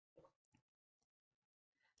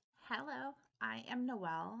Hello, I am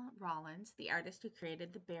Noelle Rollins, the artist who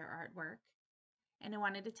created the bear artwork, and I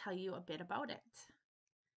wanted to tell you a bit about it.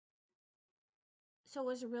 So it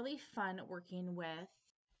was really fun working with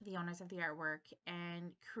the owners of the artwork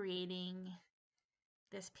and creating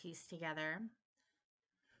this piece together.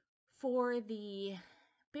 For the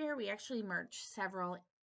bear, we actually merged several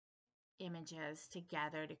images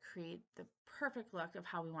together to create the perfect look of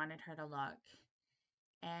how we wanted her to look.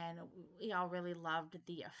 And we all really loved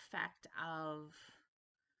the effect of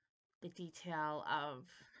the detail of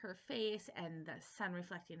her face and the sun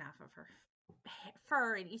reflecting off of her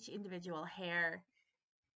fur and each individual hair.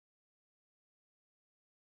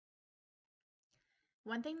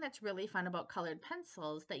 One thing that's really fun about colored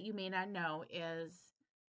pencils that you may not know is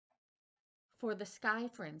for the sky,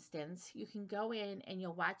 for instance, you can go in and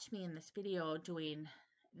you'll watch me in this video doing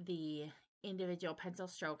the individual pencil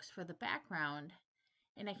strokes for the background.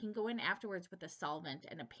 And I can go in afterwards with a solvent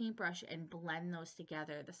and a paintbrush and blend those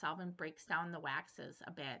together. The solvent breaks down the waxes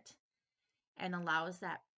a bit and allows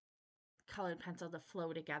that colored pencil to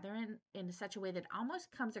flow together in such a way that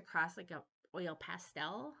almost comes across like a oil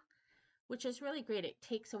pastel, which is really great. It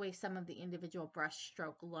takes away some of the individual brush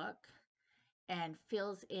stroke look and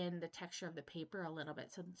fills in the texture of the paper a little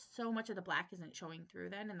bit. So much of the black isn't showing through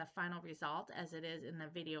then in the final result as it is in the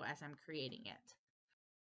video as I'm creating it.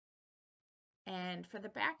 And for the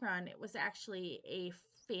background, it was actually a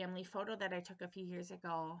family photo that I took a few years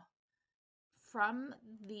ago from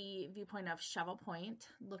the viewpoint of Shovel Point,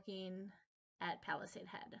 looking at Palisade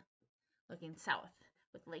Head, looking south,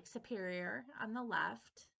 with Lake Superior on the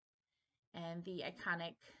left and the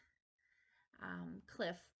iconic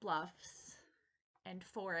cliff bluffs and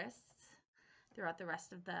forests throughout the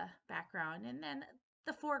rest of the background. And then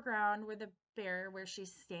the foreground where the bear, where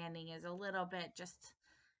she's standing, is a little bit just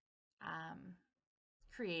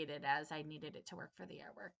created as I needed it to work for the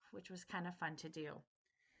artwork, which was kind of fun to do.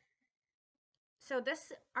 So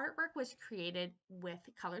this artwork was created with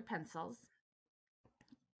colored pencils.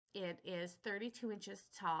 It is 32 inches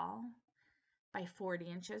tall by 40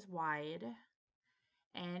 inches wide,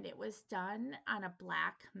 and it was done on a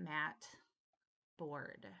black matte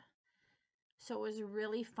board. So it was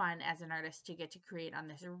really fun as an artist to get to create on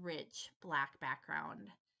this rich black background,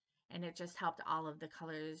 and it just helped all of the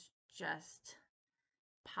colors just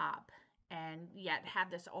pop and yet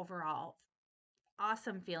have this overall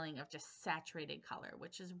awesome feeling of just saturated color,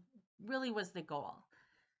 which is really was the goal.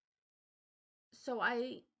 So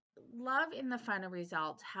I love in the final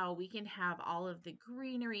result how we can have all of the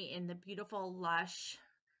greenery and the beautiful lush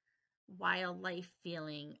wildlife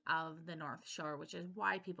feeling of the North Shore, which is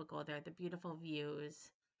why people go there. The beautiful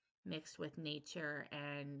views mixed with nature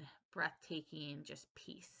and breathtaking just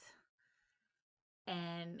peace,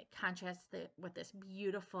 and contrast with this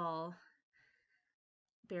beautiful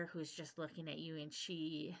bear who's just looking at you, and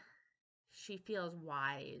she feels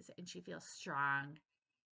wise and she feels strong.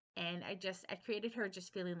 And I created her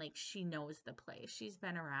just feeling like she knows the place. She's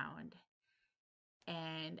been around.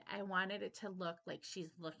 And I wanted it to look like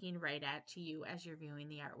she's looking right at you as you're viewing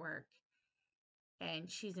the artwork. And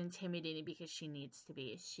she's intimidating because she needs to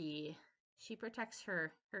be. She protects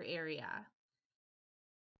her area.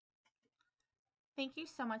 Thank you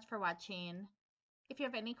so much for watching. If you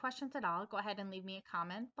have any questions at all, go ahead and leave me a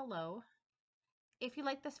comment below. If you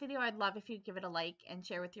like this video, I'd love if you'd give it a like and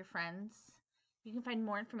share with your friends. You can find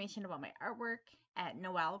more information about my artwork at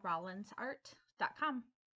noellerollinsart.com.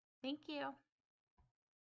 Thank you.